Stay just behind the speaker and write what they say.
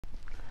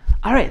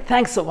All right,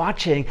 thanks for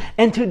watching.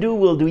 And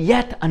we'll do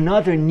yet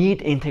another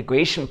neat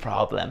integration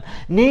problem.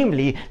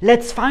 Namely,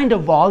 let's find the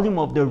volume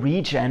of the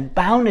region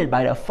bounded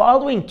by the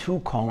following two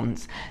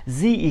cones,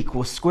 z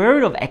equals square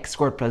root of x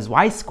squared plus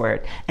y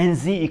squared and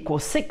z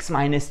equals 6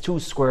 minus 2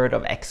 square root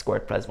of x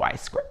squared plus y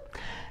squared.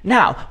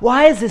 Now,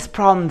 why is this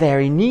problem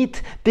very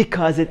neat?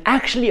 Because it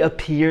actually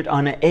appeared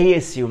on an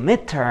ASU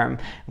midterm,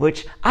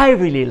 which I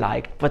really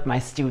liked, but my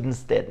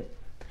students didn't.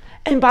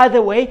 And by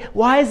the way,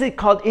 why is it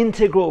called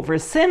integral over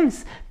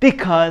SIMS?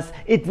 Because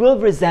it will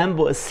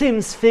resemble a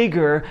SIMS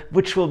figure,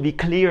 which will be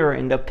clearer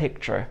in the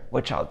picture,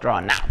 which I'll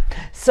draw now.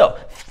 So,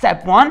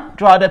 step one,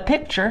 draw the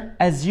picture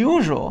as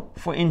usual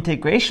for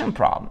integration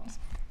problems.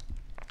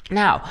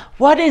 Now,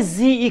 what is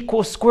z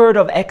equals square root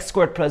of x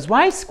squared plus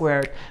y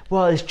squared?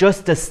 Well, it's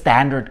just a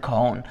standard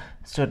cone.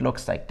 So it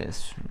looks like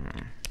this.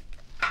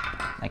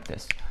 Like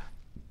this.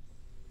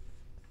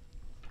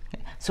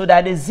 So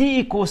that is z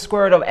equals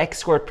square root of x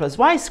squared plus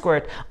y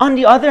squared. On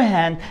the other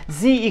hand,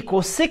 z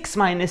equals 6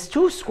 minus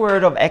 2 square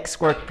root of x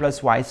squared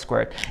plus y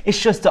squared. It's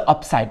just the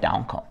upside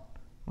down cone,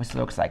 which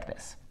looks like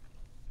this.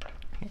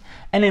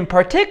 And in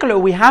particular,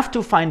 we have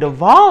to find a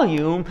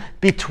volume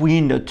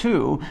between the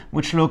two,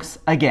 which looks,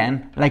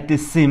 again, like the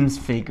SIMS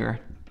figure,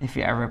 if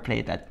you ever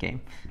played that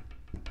game.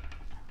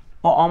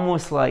 Or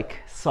almost like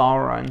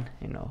Sauron,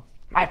 you know.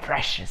 My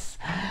precious.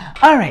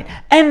 All right,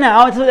 and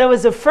now, so that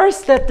was the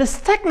first step. The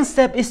second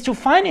step is to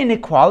find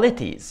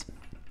inequalities.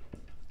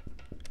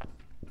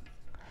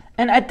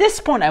 And at this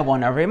point, I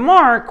want to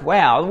remark,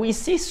 well, we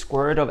see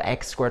square root of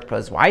x squared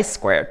plus y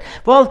squared.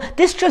 Well,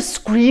 this just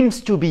screams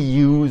to be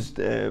used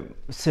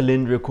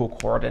cylindrical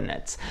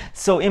coordinates.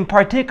 So in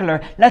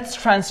particular, let's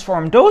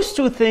transform those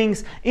two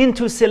things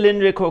into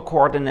cylindrical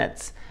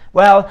coordinates.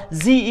 Well,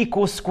 z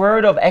equals square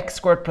root of x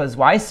squared plus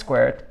y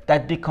squared.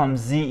 That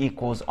becomes z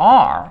equals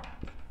r.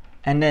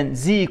 And then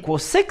z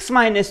equals 6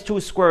 minus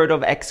 2 square root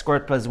of x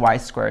squared plus y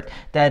squared.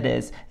 That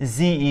is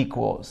z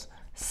equals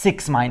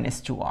 6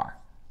 minus 2r.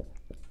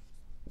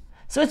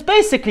 So it's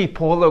basically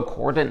polar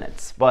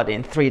coordinates, but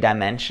in 3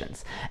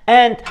 dimensions.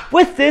 And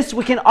with this,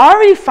 we can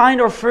already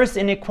find our first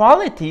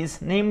inequalities,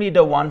 namely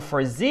the one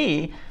for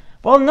z.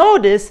 Well,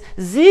 notice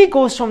z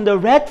goes from the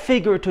red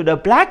figure to the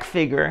black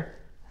figure.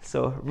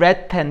 So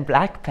red pen,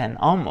 black pen,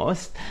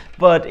 almost.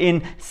 But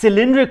in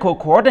cylindrical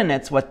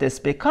coordinates, what this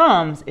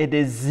becomes, it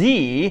is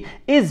z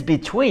is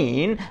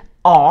between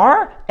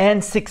r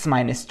and 6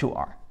 minus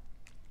 2r.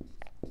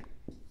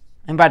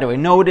 And by the way,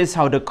 notice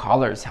how the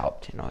colors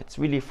helped. You know, it's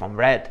really from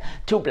red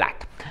to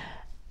black.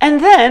 And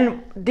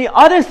then the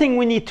other thing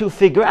we need to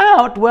figure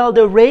out, well,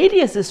 the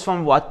radius is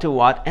from what to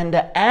what, and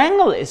the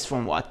angle is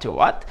from what to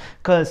what,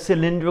 because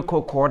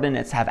cylindrical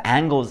coordinates have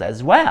angles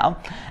as well.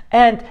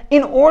 And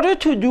in order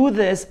to do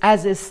this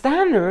as is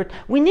standard,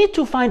 we need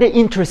to find an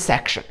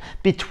intersection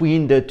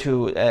between the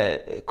two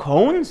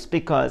cones,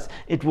 because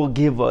it will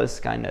give us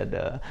kind of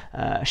the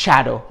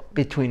shadow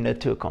between the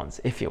two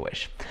cones, if you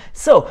wish.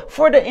 So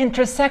for the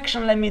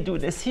intersection, let me do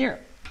this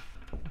here.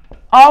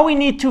 All we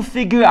need to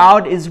figure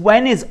out is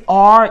when is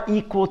r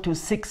equal to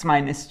 6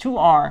 minus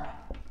 2r.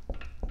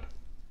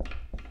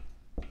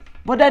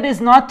 But that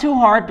is not too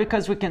hard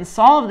because we can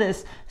solve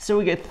this. So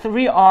we get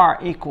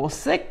 3r equals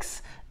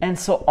 6, and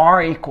so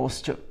r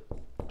equals 2.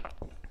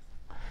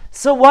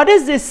 So what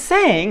is this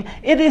saying?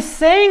 It is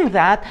saying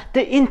that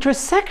the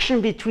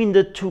intersection between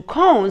the two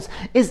cones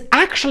is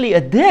actually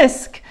a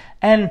disk,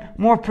 and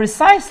more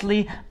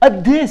precisely, a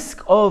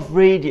disk of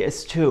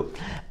radius 2.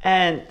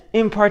 And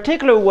in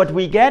particular, what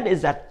we get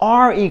is that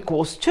r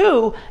equals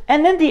 2,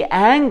 and then the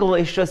angle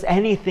is just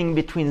anything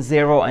between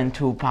 0 and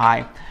 2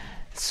 pi.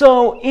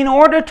 So in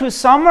order to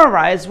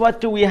summarize,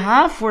 what do we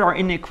have for our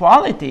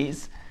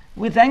inequalities?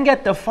 We then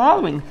get the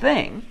following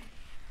thing.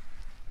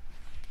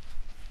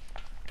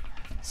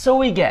 So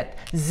we get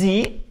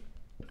z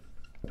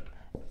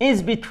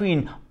is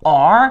between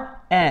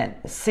r and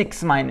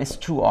 6 minus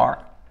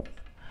 2r.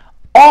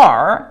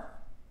 R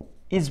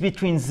is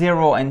between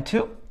 0 and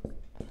 2.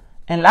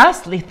 And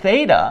lastly,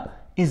 theta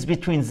is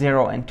between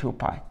 0 and 2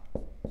 pi.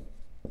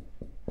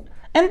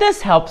 And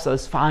this helps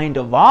us find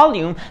a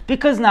volume,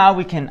 because now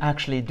we can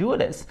actually do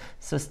this.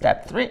 So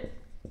step 3.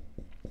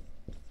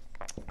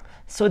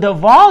 So the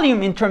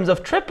volume in terms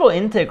of triple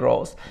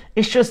integrals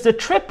is just the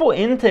triple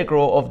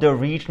integral of the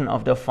region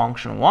of the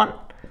function 1,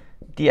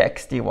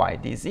 dx, dy,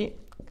 dz.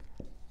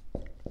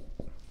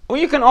 Or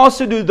you can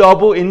also do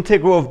double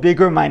integral of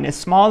bigger minus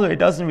smaller. It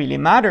doesn't really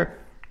matter.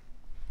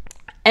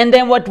 And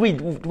then what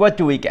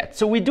do we get?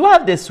 So we do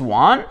have this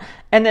 1,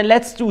 and then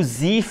let's do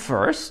z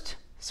first.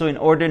 So in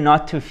order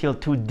not to feel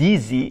too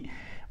dizzy,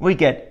 we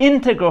get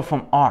integral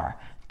from r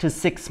to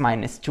 6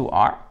 minus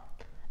 2r.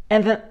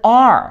 And then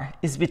r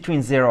is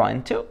between 0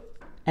 and 2.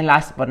 And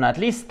last but not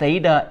least,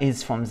 theta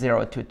is from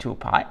 0 to 2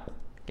 pi.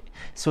 Okay.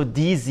 So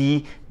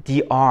dz,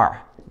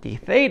 dr, d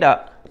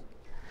theta.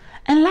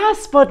 And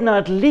last but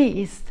not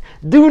least,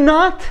 do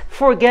not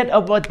forget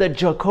about the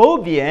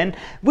Jacobian,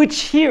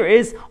 which here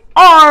is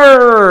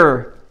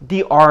r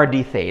d r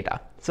d theta.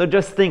 So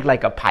just think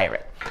like a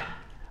pirate.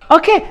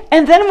 Okay,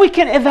 and then we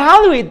can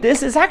evaluate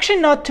this. It's actually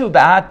not too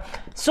bad.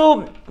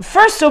 So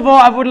first of all,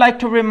 I would like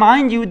to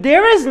remind you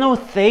there is no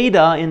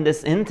theta in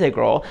this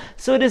integral.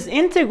 So this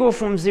integral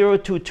from 0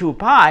 to 2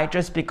 pi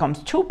just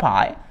becomes 2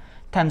 pi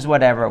times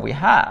whatever we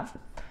have.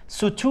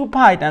 So 2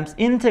 pi times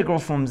integral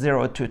from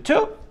 0 to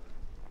 2.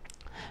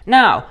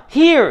 Now,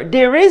 here,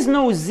 there is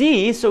no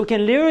z, so we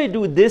can literally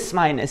do this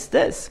minus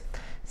this.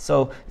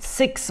 So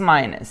 6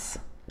 minus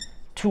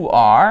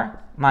 2r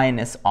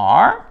minus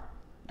r,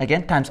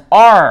 again, times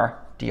r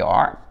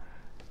dr.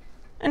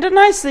 And the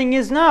nice thing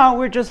is now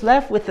we're just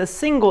left with a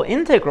single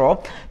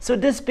integral. So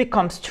this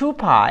becomes 2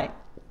 pi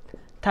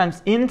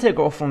times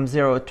integral from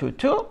 0 to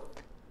 2.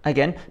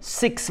 Again,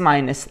 6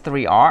 minus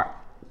 3r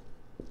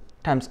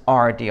times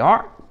r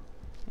dr.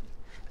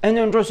 And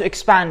then just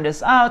expand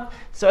this out.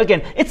 So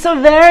again, it's a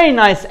very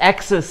nice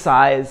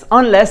exercise,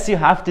 unless you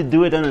have to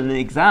do it on an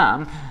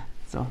exam.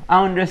 So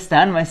I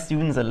understand my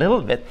students a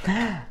little bit.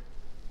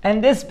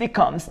 And this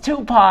becomes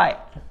 2 pi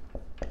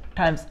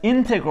times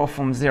integral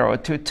from 0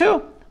 to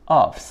 2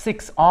 of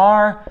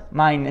 6r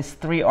minus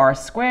 3r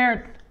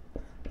squared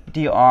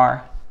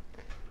dr.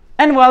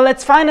 And well,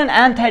 let's find an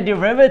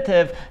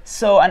antiderivative.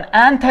 So an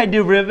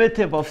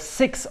antiderivative of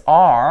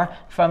 6r,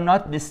 if I'm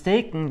not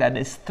mistaken, that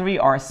is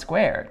 3r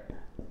squared.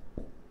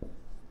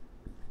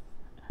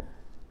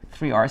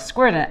 3r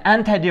squared,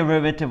 and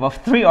antiderivative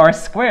of 3r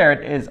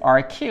squared is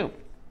r cubed.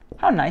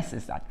 How nice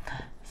is that?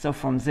 So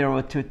from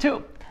 0 to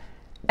 2.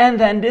 And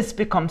then this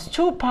becomes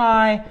 2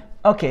 pi.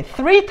 Okay,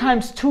 3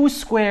 times 2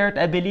 squared,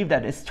 I believe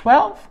that is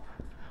 12.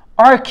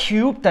 R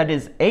cubed, that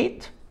is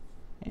 8.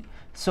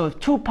 So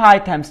 2 pi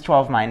times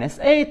 12 minus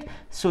 8.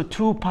 So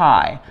 2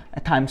 pi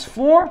times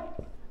 4.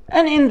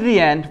 And in the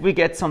end, we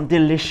get some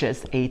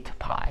delicious 8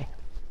 pi.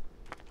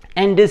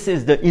 And this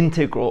is the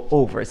integral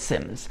over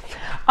SIMS.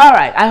 All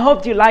right, I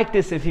hope you like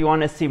this. If you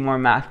want to see more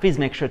math, please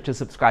make sure to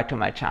subscribe to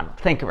my channel.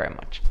 Thank you very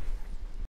much.